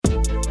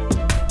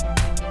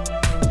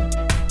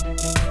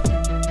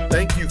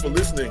for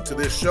listening to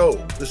this show.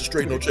 This is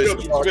Straight No Chaser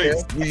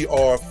Podcast. We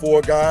are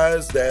four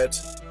guys that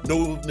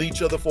know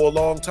each other for a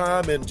long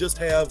time and just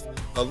have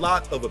a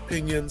lot of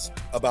opinions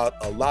about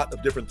a lot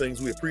of different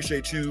things. We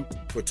appreciate you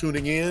for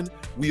tuning in.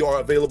 We are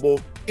available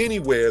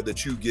anywhere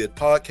that you get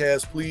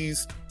podcasts.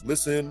 Please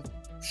listen,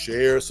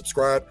 share,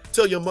 subscribe.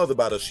 Tell your mother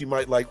about us. She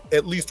might like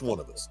at least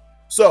one of us.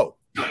 So,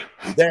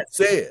 that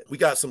said, we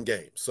got some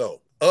games.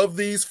 So, of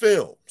these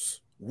films,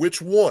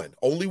 which one,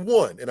 only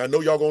one, and I know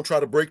y'all gonna try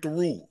to break the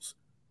rules,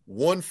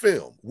 one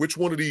film, which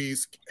one of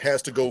these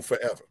has to go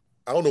forever?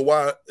 I don't know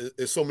why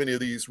there's so many of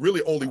these.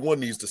 Really, only one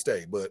needs to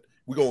stay, but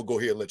we're gonna go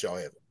ahead and let y'all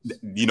have it.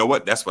 You know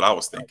what? That's what I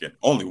was thinking.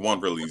 Only one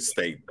really needs to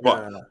stay.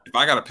 But if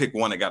I gotta pick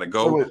one that gotta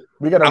go,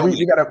 we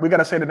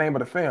gotta say the name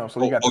of the film.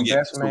 So we got the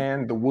Best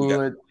Man, The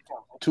Wood,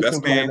 Two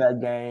Can Play That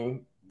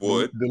Game,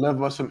 Wood,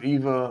 Deliver Us from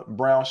Eva,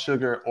 Brown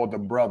Sugar, or The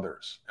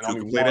Brothers. And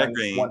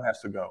only one has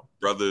to go.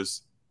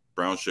 Brothers,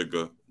 Brown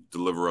Sugar,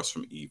 Deliver Us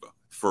from Eva.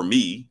 For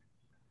me,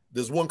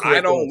 there's one.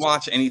 I don't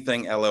watch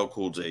anything LL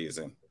Cool J is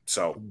in.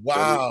 So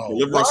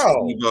Deliver Us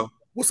from Eva.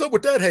 What's up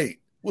with that hate?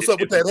 What's up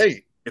with that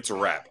hate? It's a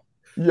wrap.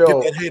 Yo,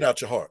 get that hate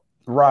out your heart.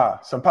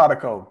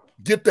 Simpatico.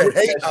 Get that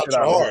hate out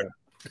your heart.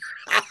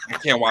 I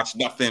can't watch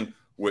nothing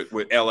with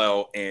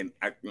LL and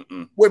wait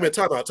a minute,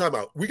 time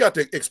out. We got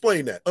to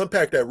explain that.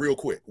 Unpack that real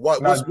quick.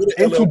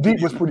 In Too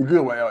Deep was pretty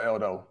good with LL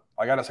though.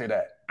 I gotta say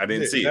that. I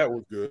didn't see that. That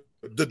was good.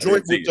 The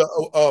joint with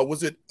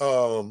was it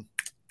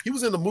he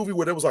was in the movie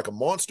where there was like a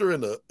monster in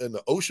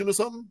the ocean or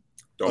something?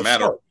 Don't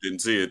matter. Shark.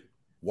 Didn't see it.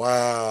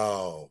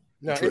 Wow.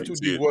 No, In Too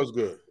Deep was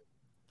good.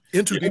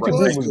 In Too Deep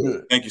was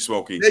good. Thank you,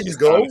 Smokey. There you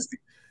go. Honestly,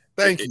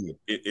 Thank you.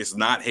 It's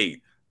not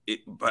hate.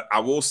 But I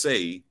will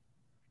say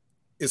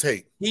it's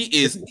hate. No,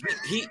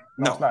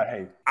 it's not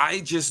hate.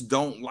 I just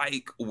don't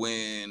like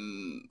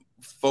when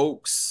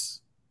folks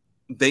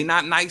they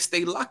not nice,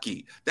 they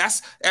lucky.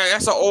 That's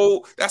an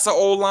old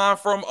line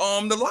from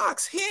the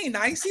Locks. He ain't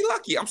nice, he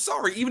lucky. I'm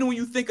sorry. Even when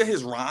you think of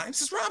his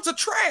rhymes are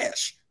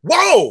trash.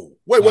 Whoa!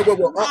 Wait!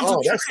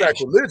 That's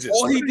sacrilegious.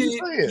 All he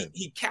did,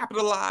 he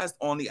capitalized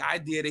on the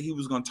idea that he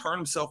was going to turn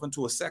himself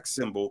into a sex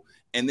symbol,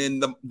 and then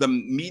the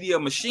media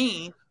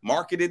machine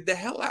marketed the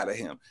hell out of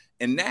him.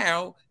 And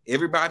now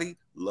everybody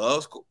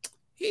loves.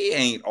 He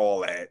ain't all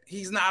that.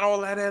 He's not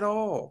all that at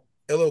all.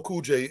 LL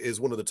Cool J is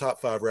one of the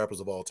top 5 rappers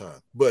of all time.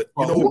 But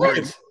you know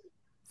what?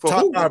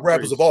 Top 5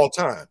 rappers of all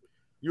time.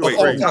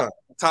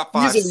 Top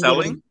 5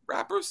 selling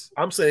rappers?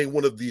 I'm saying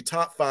one of the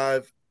top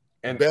 5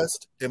 and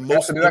best and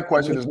most that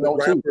question is no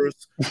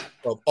rappers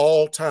of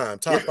all time.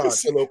 Top 5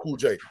 LL Cool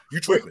J. You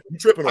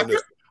tripping on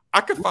this?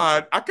 I could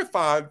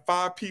find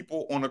 5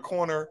 people on a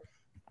corner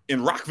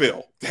in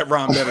Rockville that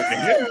rhyme better than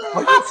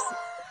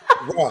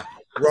him.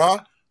 Ra,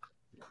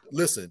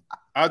 listen.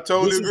 I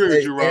totally agree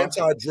with you, Ra.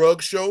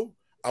 Anti-drug show.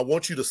 I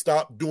want you to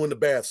stop doing the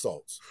bath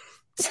salts.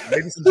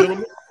 Ladies and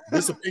gentlemen,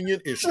 this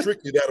opinion is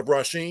strictly that of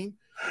Rasheen.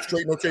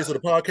 Straight No Chaser, the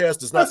podcast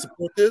does not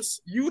support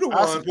this. You the one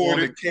on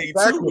the K2.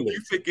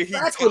 You figure he's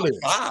top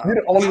 5. You're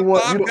the only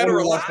one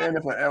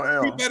standing for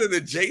LL. He better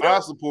than Jada. I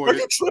support it. Are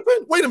you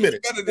tripping? Wait a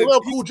minute. LL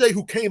Cool J,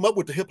 who came up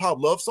with the hip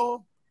hop love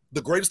song,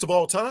 the greatest of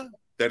all time.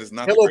 That is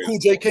not. LL Cool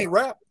J can't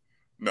rap.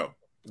 No.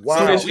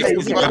 Wow. We getting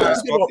off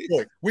the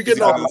point. We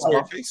getting five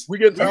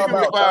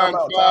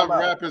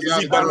rappers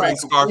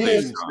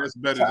that's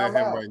better than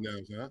him right now,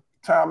 huh?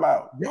 Time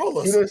out. He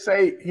didn't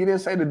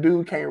say the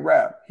dude can't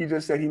rap. He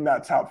just said he's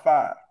not top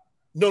 5.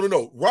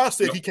 No. Ross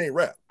said he can't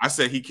rap. I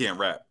said he can't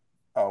rap.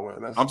 Oh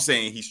well, I'm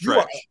saying he's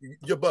trash.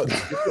 You're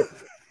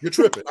bugging. You're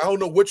tripping. I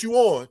don't know what you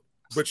on,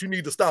 but you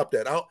need to stop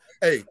that.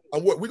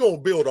 We're gonna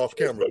build off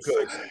camera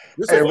because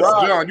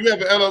John, you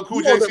have an LL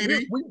Cool J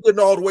CD? We're getting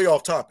all the way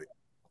off topic.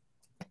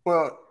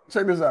 Well,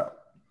 check this out.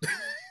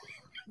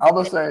 I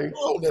would say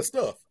all that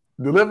stuff.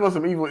 Deliver Us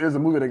from Evil is a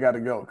movie that got to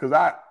go because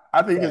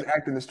I think his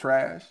acting is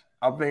trash.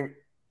 I think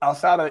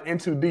outside of In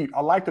Too Deep,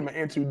 I liked him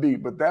in Too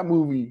Deep, but that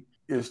movie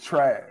is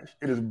trash.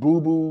 It is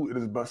boo-boo. It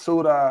is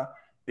basura.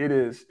 It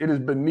is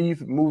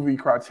beneath movie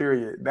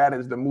criteria. That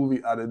is the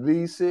movie out of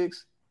these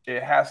 6.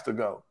 It has to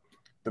go.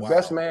 The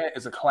Best Man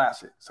is a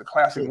classic. It's a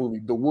classic movie.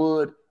 The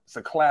Wood, it's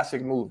a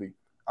classic movie.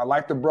 I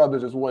like The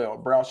Brothers as well.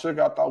 Brown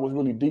Sugar I thought was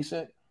really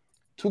decent.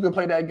 Two Can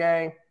Play That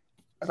Game.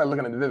 That's like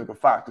looking at the Vivica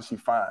Fox because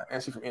she's fine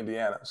and she's from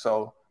Indiana.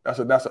 So that's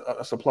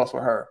a plus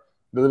for her.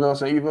 Deliver Us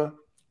from Eva,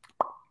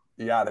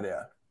 you out of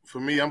there. For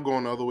me, I'm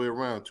going the other way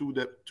around. Two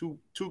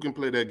Can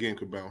Play That Game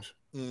could bounce.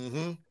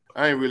 Mm-hmm.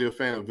 I ain't really a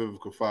fan of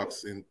Vivica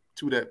Fox, and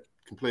Two That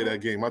Can Play That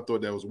Game. I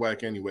thought that was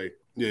whack anyway.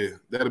 Yeah,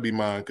 that'll be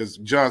mine because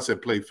John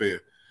said play fair.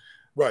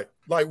 Right.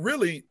 Like,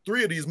 really,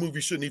 3 of these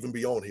movies shouldn't even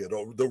be on here,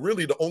 though.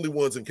 The only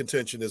ones in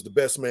contention is The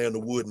Best Man, The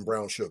Wood, and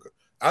Brown Sugar.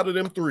 Out of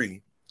them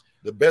 3,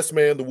 The Best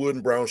Man, The Wood,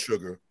 and Brown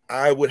Sugar,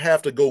 I would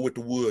have to go with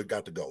The Wood,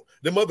 got to go.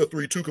 Them other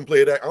 3, Two Can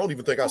Play That. I don't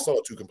even think I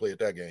saw Two Can Play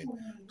That Game.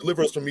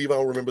 Deliver Us from Eve, I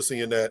don't remember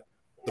seeing that.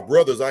 The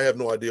Brothers, I have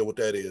no idea what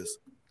that is.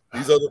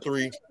 These other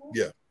 3,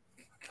 yeah.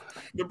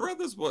 The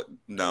Brothers, what?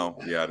 No,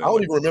 yeah. I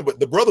don't even remember.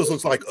 The Brothers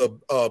looks like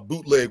a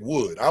bootleg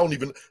Wood. I don't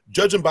even,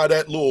 judging by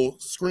that little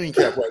screen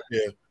cap right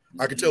there,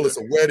 I can tell it's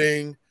a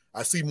wedding.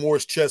 I see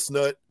Morris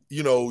Chestnut.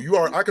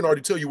 I can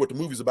already tell you what the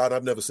movie's about.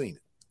 I've never seen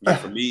it. Yeah,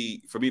 for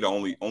me,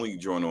 the only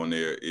joint on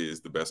there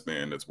is The Best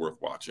Man that's worth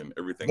watching.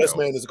 Everything Best else,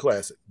 Man is a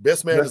classic.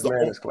 Best Man is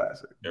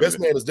classic. Best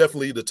Man is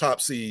definitely the top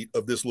seed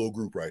of this little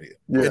group right here.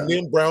 Yeah. And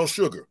then Brown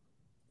Sugar,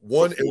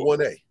 1 and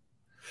 1A.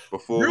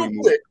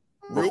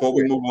 Before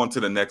we move on to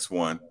the next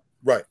one,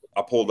 right?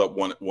 I pulled up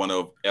one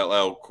of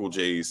LL Cool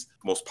J's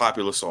most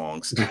popular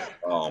songs,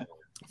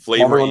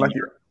 Flavor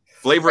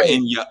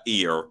in Your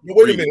Ear.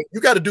 Wait a minute,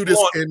 you got to do this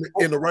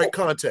in the right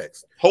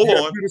context. Hold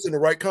on, do this in the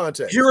right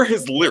context. Here are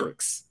his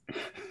lyrics: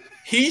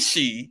 He,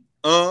 she,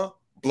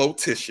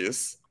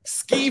 blotitious,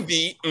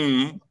 skeevy,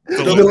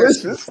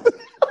 delicious.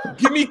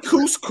 Give me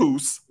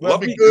couscous,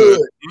 love me good.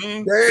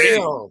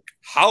 Damn,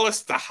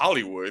 Hollis to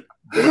Hollywood,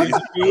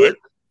 good.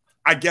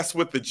 I guess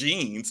with the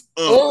jeans,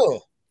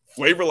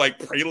 flavor like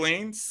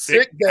praline,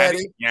 sick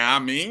daddy. Yeah, I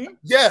mean,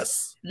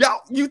 yes. Y'all,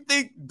 you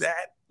think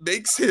that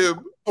makes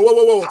him?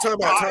 Whoa! Time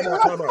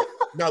out.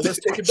 Now let's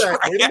take it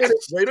back.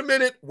 Wait a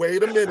minute.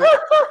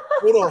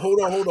 Hold on.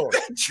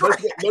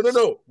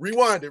 No.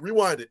 Rewind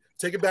it.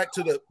 Take it back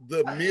to the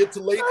mid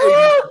to late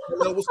 80s.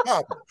 That was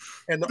popular.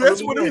 And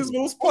that's one of his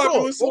most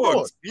popular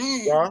songs.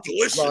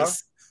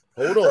 Delicious.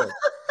 Hold on.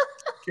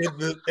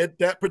 At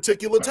that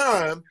particular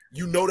time,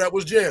 that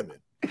was jamming.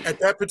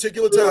 At that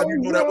particular time,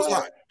 that was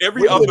hot.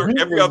 Every other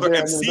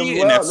MC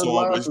in that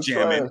song was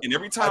jamming. And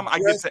every time I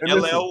get to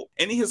LL,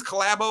 any of his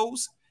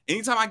collabos,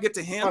 anytime I get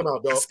to him, I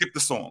skip the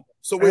song.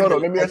 So hold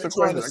on, let me ask you a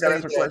question. I gotta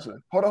ask a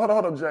question. Hold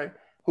on, Jay.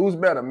 Who's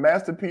better,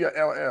 Master P or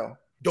LL?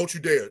 Don't you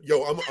dare.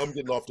 Yo, I'm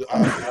getting off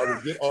I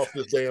will get off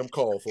this damn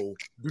call, fool.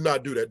 Do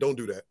not do that. Don't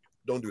do that.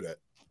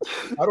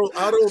 I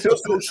don't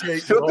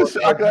associate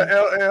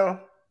LL.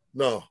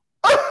 No.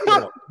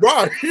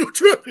 Right, you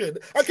tripping.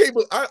 I can't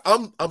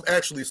I'm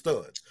actually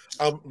stunned.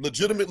 I'm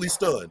legitimately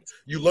stunned.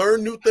 You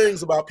learn new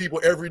things about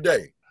people every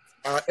day.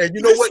 And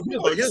you know what?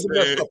 Here's the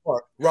messed up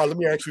part. Rod, let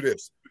me ask you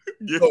this.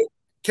 Yeah. So,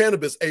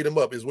 Cannabis ate him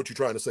up, is what you're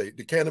trying to say.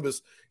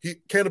 Cannabis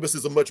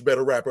is a much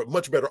better rapper,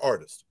 much better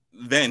artist.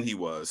 Then he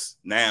was.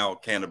 Now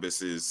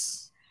Cannabis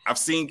is.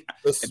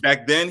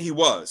 Back then he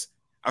was.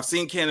 I've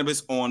seen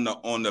Cannabis on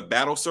the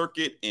battle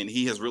circuit, and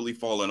he has really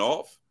fallen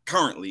off.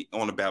 Currently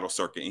on the battle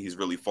circuit, and he's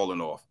really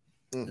fallen off.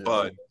 Mm-hmm.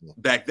 But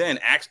back then,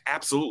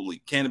 absolutely,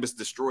 Cannabis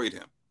destroyed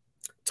him.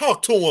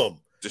 Talk to him.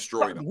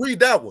 Destroyed him. Read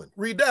that one.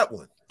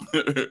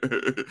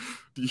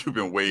 You've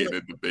been waiting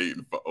and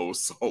debating for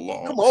so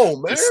long. Come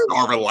on, man. It's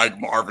starving like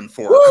Marvin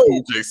for a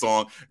Cool J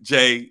song.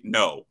 Jay,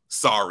 no,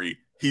 sorry,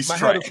 he's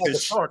trash. Like a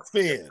shark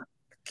fin.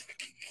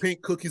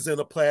 Pink cookies in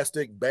a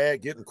plastic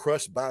bag getting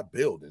crushed by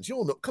buildings. You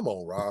don't know. Come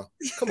on, Rob.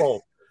 Come on.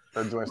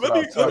 Let me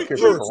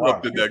pull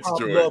up the next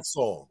joint. Love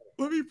song.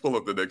 Let me pull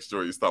up the next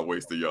joint. Stop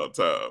wasting y'all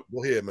time.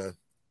 Go ahead, man.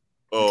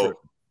 Oh,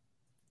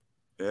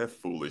 that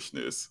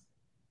foolishness.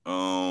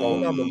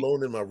 I'm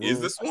alone in my room. Is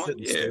this one?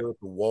 Yeah. Stare at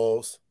the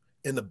walls.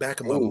 In the back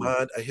of my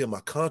mind, I hear my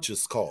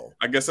conscience call.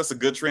 I guess that's a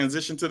good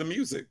transition to the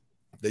music.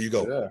 There you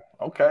go. Yeah.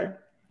 Okay.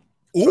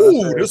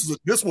 Ooh,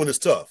 this one is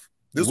tough.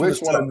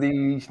 Which one of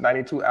these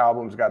 92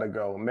 albums got to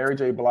go? Mary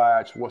J.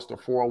 Blige, what's the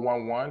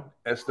 411?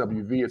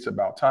 SWV, It's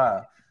About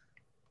Time.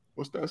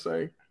 What's that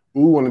say?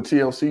 Ooh, on the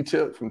TLC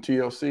tip from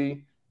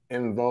TLC.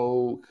 In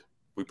Vogue.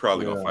 We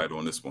probably gonna fight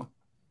on this one.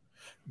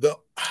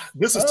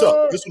 This is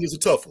tough. This one is a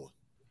tough one.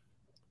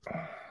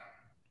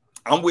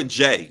 I'm with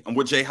Jay. I'm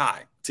with Jay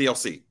High.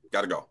 TLC.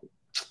 Gotta go.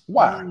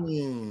 Why?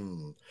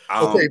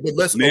 Okay, but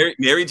let's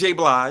Mary J.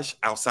 Blige,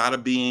 outside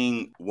of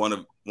being one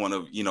of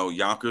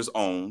Yonkers'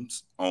 own,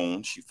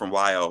 she from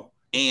YO,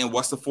 and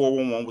What's the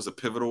 411 was a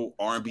pivotal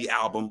R&B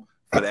album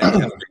for that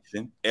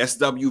generation.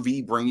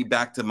 SWV bring me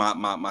back to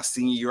my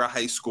senior year of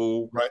high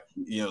school. Right.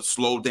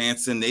 Slow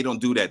dancing. They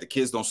don't do that. The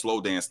kids don't slow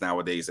dance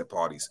nowadays at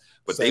parties.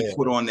 But they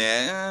put on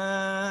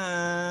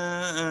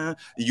that.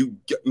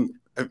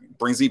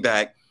 Brings me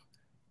back.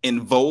 In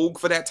Vogue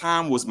for that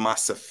time was my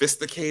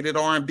sophisticated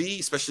R&B,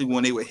 especially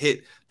when they would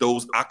hit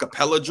those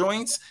acapella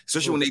joints,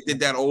 especially when they did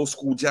that old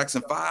school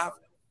Jackson 5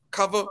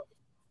 cover.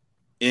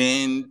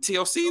 And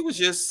TLC was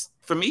just,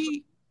 for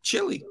me,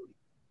 chilly.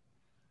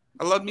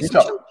 I love me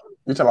some chili.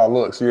 You talking about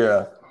looks,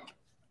 yeah.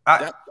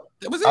 That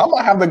was it. I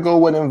might have to go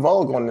with In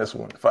Vogue on this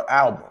one for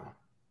album,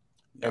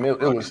 and it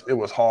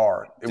was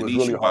hard. It was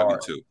really hard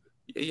too.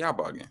 Yeah, y'all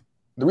bugging.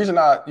 The reason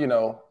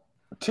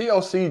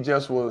TLC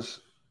just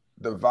was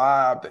the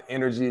vibe, the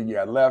energy. You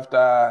had Left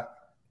Eye.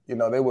 They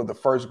were the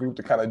first group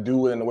to kind of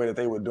do it in the way that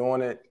they were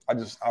doing it.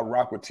 I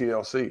rock with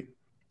TLC.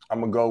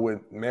 I'm gonna go with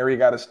Mary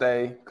Gotta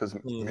Stay because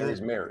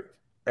Mary's Mary.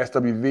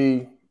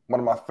 SWV, one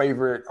of my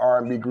favorite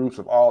R&B groups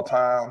of all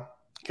time.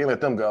 Can't let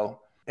them go.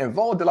 And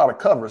Vogue did a lot of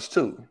covers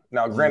too.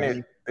 Now,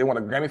 granted, they won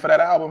a Grammy for that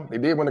album. They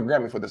did win a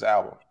Grammy for this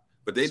album.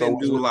 But they didn't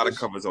do a lot of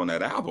covers on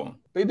that album.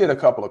 They did a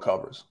couple of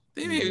covers.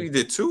 They maybe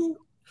did two.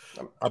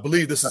 I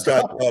believe this has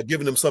got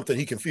giving them something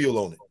he can feel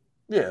on it.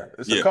 Yeah,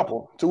 it's a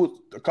couple.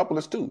 A couple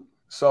is two.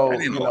 So,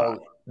 they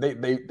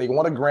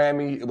won a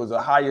Grammy. It was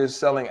the highest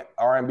selling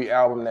R&B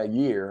album that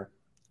year.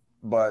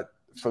 But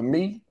for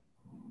me,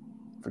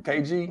 for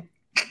KG,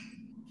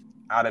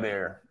 out of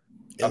there.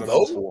 Out of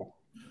those four.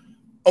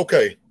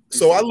 Okay.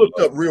 So I looked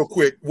up real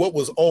quick what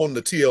was on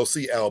the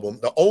TLC album.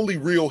 The only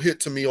real hit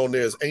to me on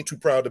there is Ain't Too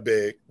Proud to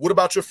Beg. What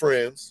About Your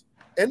Friends?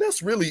 And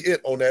that's really it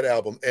on that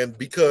album. And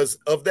because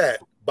of that,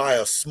 by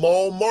a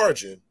small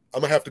margin, I'm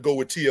going to have to go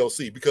with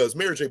TLC because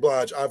Mary J.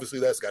 Blige, obviously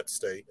that's got to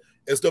stay.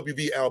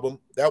 SWV album,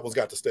 that one's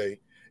got to stay.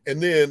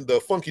 And then the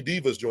Funky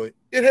Divas joint,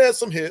 it had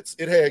some hits.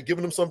 It had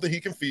Giving Him Something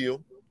He Can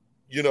Feel,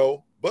 you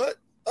know. But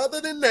other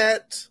than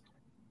that,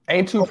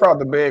 Ain't Too Proud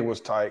to Beg was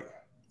tight.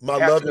 My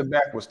After Love the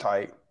Back was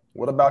tight.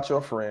 What About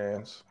Your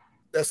Friends?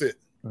 That's it.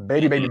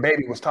 Baby, Baby,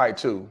 Baby was tight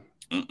too.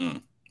 Okay.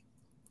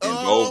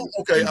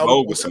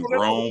 Vogue with some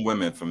grown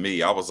women for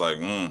me. I was like,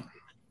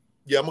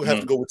 yeah, I'm gonna have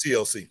to go with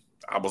TLC.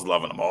 I was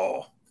loving them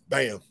all.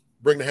 Bam,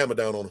 bring the hammer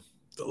down on them.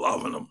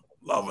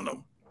 Loving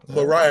them.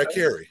 Mariah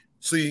Carey.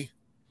 See,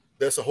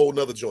 that's a whole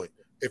nother joint.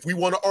 If we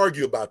want to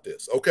argue about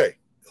this, okay,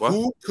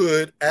 who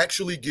could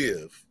actually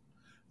give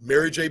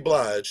Mary J.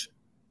 Blige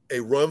a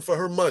run for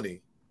her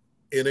money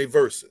in a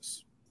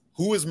versus?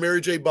 Who is Mary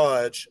J.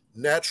 Blige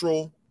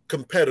natural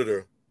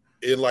competitor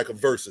in like a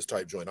versus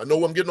type joint? I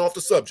know I'm getting off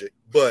the subject,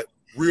 but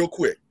real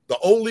quick, the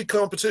only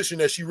competition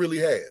that she really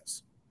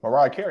has.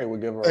 Mariah Carey would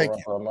give her a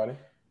run for her money.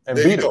 And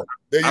there beat you go. her.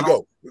 There you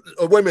go.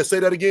 Wait a minute. Say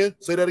that again.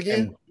 Say that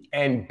again.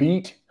 And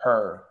beat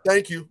her.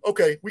 Thank you.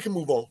 Okay, we can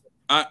move on.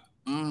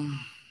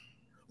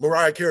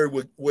 Mariah Carey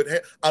would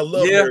have. I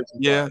love.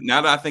 Yeah.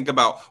 Now that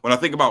when I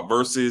think about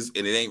verses,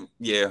 and it ain't.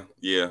 Yeah.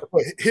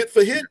 But hit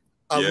for hit.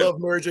 I love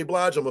Mary J.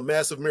 Blige. I'm a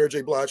massive Mary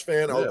J. Blige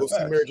fan. I'll go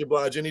see Mary J.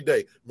 Blige any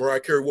day. Mariah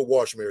Carey will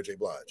wash Mary J.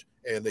 Blige.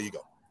 And there you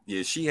go.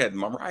 Yeah,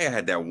 Mariah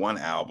had that one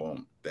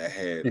album that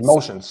had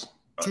Emotions.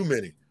 Too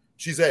many.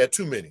 She's had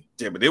too many.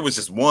 Yeah, but there was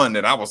just one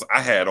that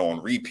I had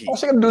on repeat. All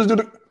she got to do is do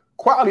the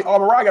quality. All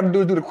Mariah got to do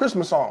is do the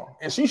Christmas song,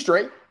 and she's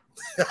straight.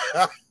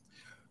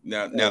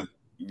 Now,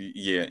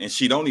 yeah, and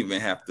she don't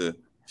even have to.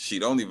 She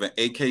don't even.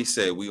 AK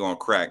said we on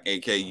crack.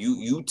 AK,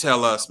 you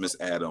tell us, Miss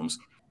Adams,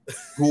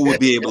 who would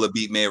be able to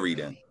beat Mary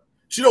then?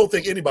 She don't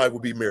think anybody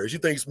would beat Mary. She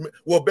thinks,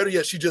 well, better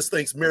yet, she just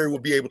thinks Mary will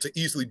be able to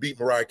easily beat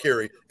Mariah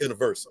Carey in a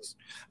versus.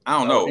 I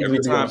don't know.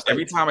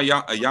 Every time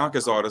a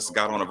Yonkers artist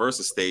got on a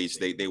versus stage,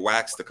 they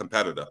waxed the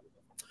competitor.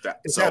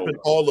 It's happened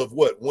all of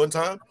what, one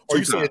time? Are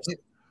you saying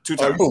two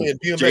times?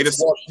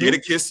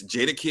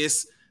 Jada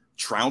Kiss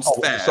trounced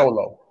Fab.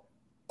 Solo.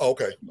 Oh,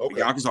 okay.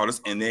 Yonkers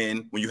artist, and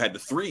then when you had the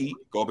three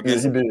go up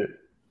against, he did.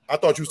 I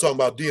thought you was talking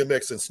about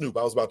DMX and Snoop.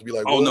 I was about to be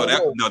like,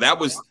 that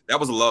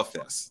was a love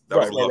fest. That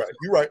was a love fest.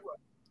 You're right.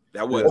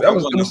 It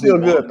was still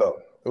good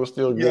though. It was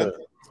still good.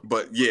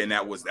 But yeah, and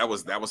that was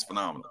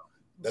phenomenal.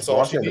 That's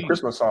all she the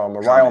Christmas song.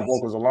 Mariah on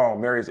vocals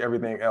alone. Mary's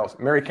everything else.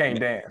 Mary can't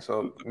dance,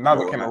 so not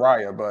can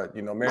Mariah, but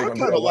you know, Mary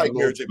gonna do like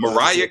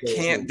Mariah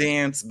can't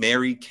dance.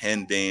 Mary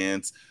can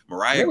dance.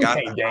 Mariah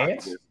can't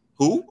dance.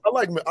 Who?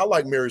 I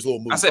like Mary's little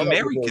move. I said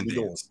Mary can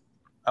dance.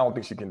 I don't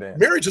think she can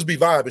dance. Mary just be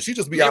vibing. She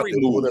just be out there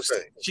doing her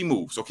thing. She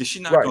moves. Okay,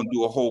 she's not gonna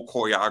do a whole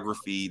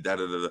choreography.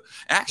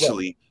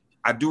 Actually,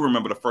 I do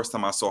remember the first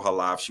time I saw her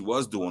live, she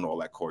was doing all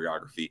that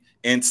choreography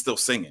and still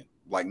singing,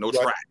 like no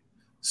track.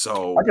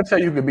 So I can tell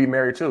you could be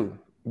Mary too,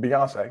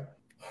 Beyonce.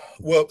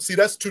 Well, see,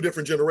 that's two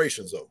different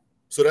generations though.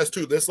 So that's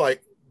different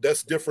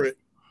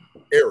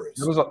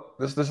eras.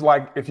 This is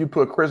like if you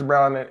put Chris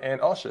Brown and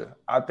Usher.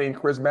 I think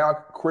Chris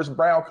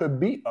Brown could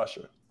beat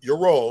Usher. You're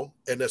wrong,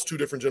 and that's two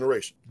different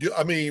generations.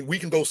 I mean, we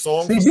can go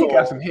song for song. song.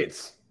 Got some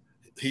hits.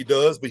 He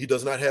does, but he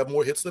does not have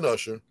more hits than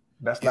Usher.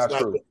 That's not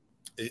true.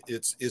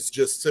 It's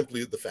just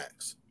simply the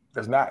facts.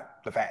 That's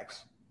not the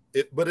facts.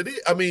 But it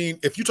is. I mean,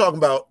 if you're talking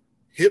about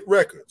hit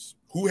records,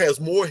 who has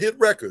more hit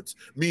records?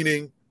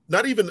 Meaning,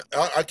 not even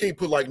I can't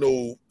put like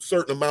no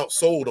certain amount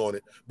sold on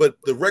it, but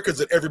the records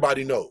that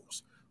everybody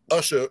knows.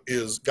 Usher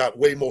got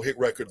way more hit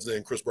records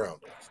than Chris Brown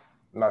does.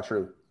 Not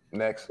true.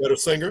 Next, better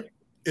singer.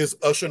 Is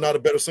Usher not a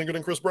better singer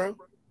than Chris Brown?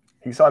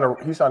 He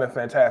sounded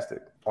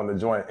fantastic on the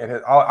joint.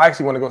 And I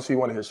actually want to go see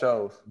one of his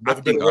shows.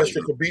 Never been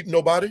arrested for beating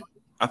nobody.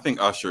 I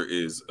think Usher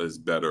is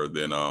better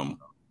than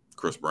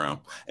Chris Brown,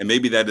 and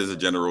maybe that is a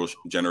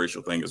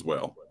generational thing as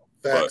well.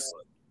 Facts.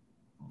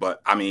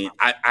 But I mean,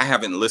 I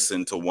haven't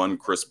listened to one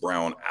Chris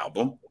Brown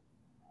album.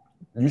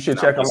 You should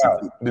check him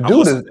out. The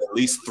dude is at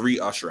least 3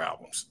 Usher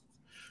albums.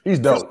 He's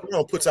dope. Chris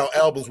Brown puts out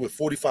albums with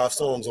 45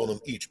 songs on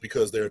them each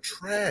because they're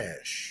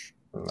trash.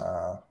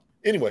 Nah.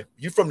 Anyway,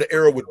 you from the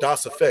era with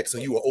DOS Effects,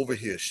 and you were over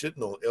here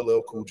shitting on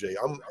LL Cool J.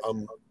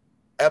 I'm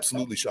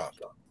absolutely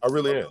shocked. I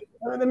really am.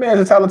 The man's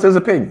entitled to his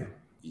opinion.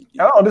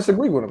 I don't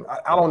disagree with him.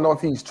 I don't know if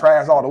he's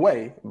trash all the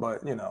way,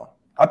 but you know,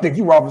 I think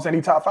you wrong for saying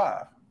he's top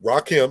 5.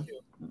 Rakim.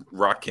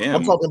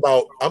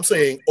 I'm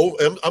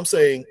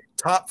saying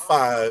top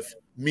 5,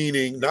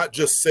 meaning not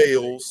just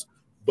sales,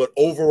 but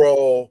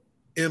overall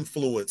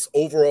influence,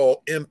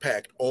 overall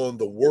impact on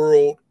the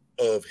world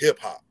of hip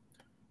hop.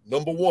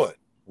 Number 1,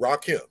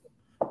 Rakim.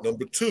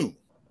 Number 2,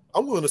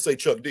 I'm willing to say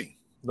Chuck D.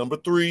 Number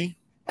 3,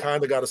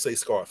 kind of got to say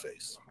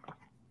Scarface.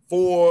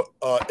 4,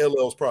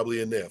 LL's probably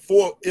in there.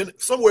 4,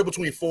 somewhere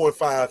between 4 and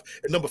 5,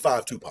 and number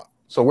 5, Tupac.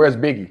 So where's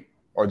Biggie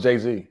or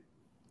Jay-Z?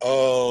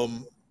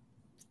 11,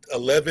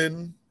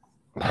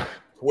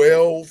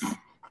 12,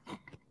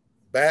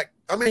 back.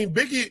 I mean,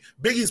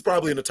 Biggie's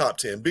probably in the top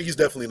 10. Biggie's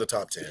definitely in the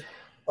top 10.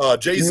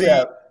 Jay-Z.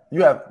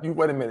 You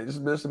wait a minute,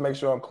 just to make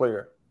sure I'm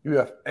clear. You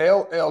have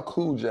LL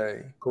Cool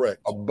J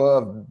correct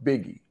above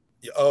Biggie.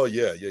 Oh,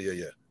 yeah.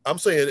 I'm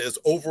saying it's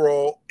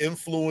overall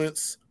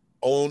influence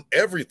on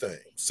everything.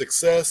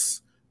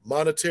 Success,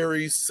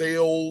 monetary,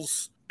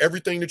 sales,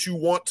 everything that you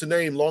want to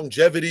name,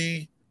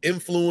 longevity,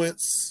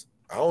 influence.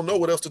 I don't know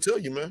what else to tell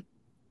you, man.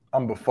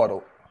 I'm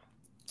befuddled.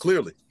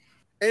 Clearly.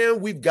 And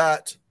we've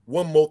got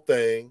one more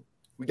thing.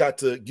 We got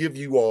to give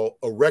you all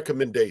a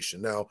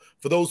recommendation. Now,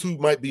 for those who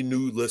might be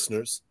new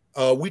listeners,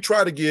 we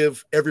try to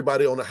give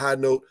everybody on a high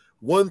note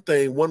one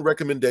thing, one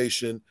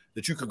recommendation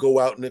that you could go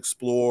out and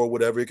explore,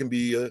 whatever. It can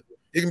be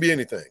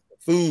anything.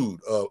 Food,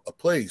 a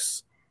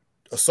place,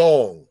 a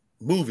song,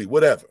 movie,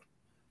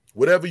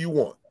 whatever you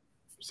want.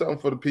 Something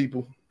for the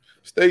people.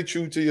 Stay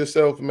true to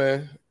yourself,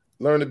 man.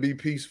 Learn to be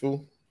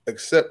peaceful.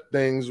 Accept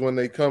things when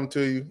they come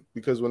to you,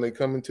 because when they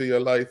come into your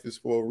life, it's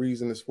for a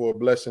reason, it's for a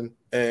blessing.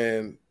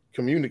 And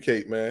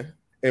communicate, man.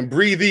 And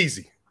breathe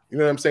easy. You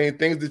know what I'm saying?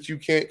 Things that you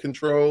can't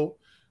control,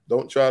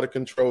 don't try to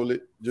control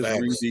it. Just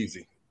breathe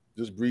easy.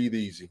 Just breathe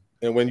easy.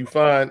 And when you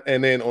find,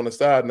 and then on a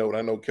side note,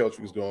 I know Kelch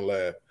was gonna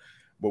laugh,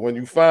 but when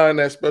you find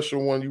that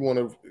special one you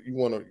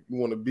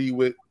wanna be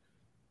with,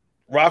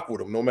 rock with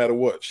them no matter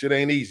what. Shit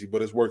ain't easy,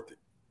 but it's worth it.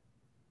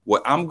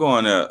 What I'm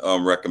going to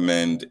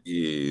recommend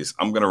is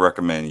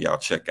y'all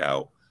check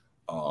out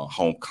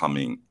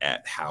Homecoming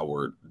at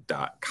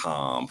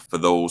Howard.com. For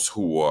those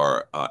who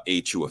are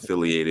HU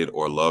affiliated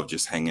or love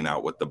just hanging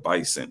out with the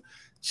Bison,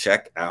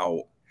 check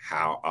out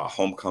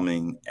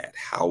Homecoming at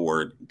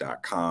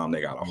Howard.com.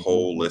 They got a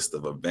whole list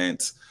of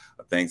events,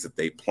 things that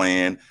they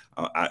plan.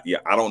 I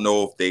don't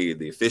know if they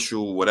the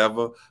official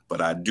whatever, but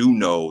I do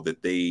know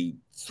that they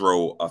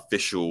throw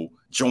official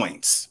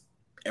joints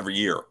every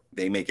year.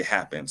 They make it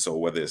happen. So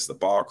whether it's the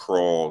bar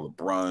crawl, the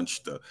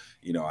brunch,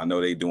 I know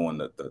they doing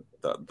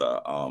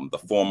the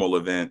formal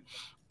event,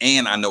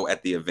 and I know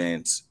at the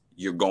events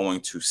you're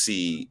going to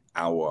see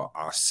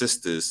our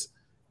sisters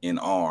in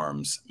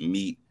arms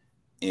meet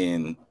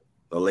in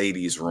the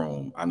ladies'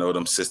 room. I know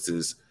them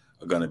sisters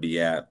are going to be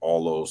at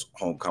all those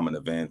homecoming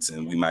events,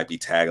 and we might be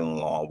tagging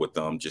along with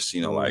them, just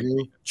like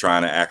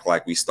trying to act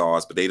like we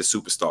stars, but they the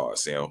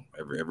superstars.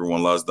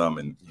 Everyone loves them,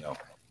 and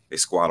they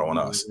squat on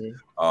us.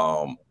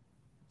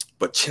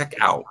 But check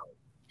out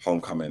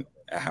Homecoming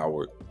at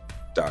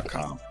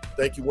Howard.com.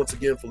 Thank you once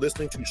again for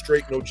listening to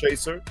Straight No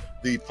Chaser,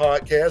 the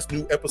podcast.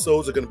 New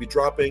episodes are going to be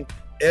dropping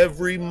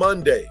every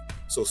Monday.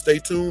 So stay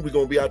tuned. We're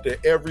going to be out there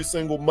every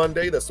single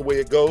Monday. That's the way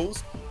it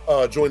goes.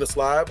 Join us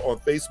live on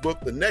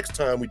Facebook the next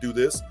time we do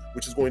this,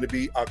 which is going to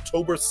be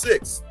October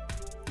 6th,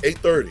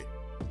 8:30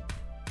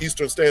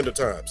 Eastern Standard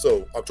Time.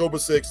 So October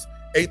 6th,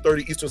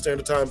 8:30 Eastern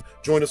Standard Time.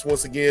 Join us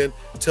once again.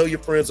 Tell your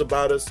friends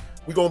about us.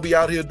 We're going to be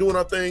out here doing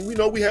our thing. We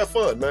have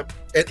fun, man.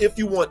 And if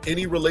you want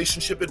any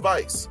relationship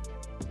advice,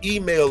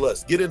 email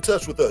us. Get in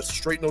touch with us.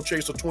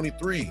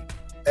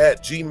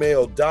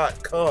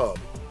 straightnochaser23@gmail.com.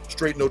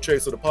 Straight No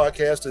Chaser, the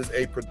podcast, is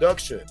a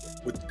production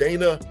with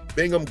Dana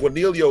Bingham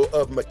Guanilio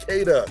of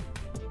Makeda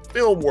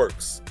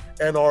Filmworks,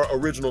 and our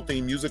original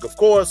theme music, of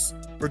course,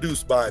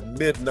 produced by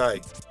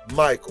Midnight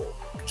Michael.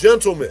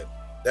 Gentlemen,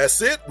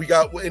 that's it. We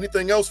got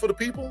anything else for the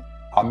people?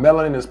 Our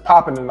melanin is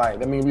popping tonight.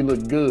 That means we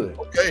look good.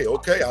 Okay.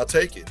 I'll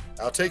take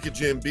it,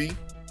 Jim B.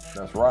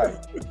 That's right.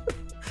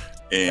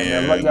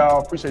 And I love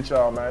y'all. Appreciate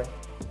y'all, man.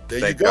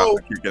 There you go.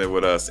 Thank you for kicking it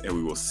with us, and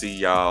we will see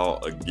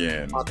y'all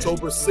again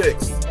October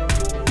 6th.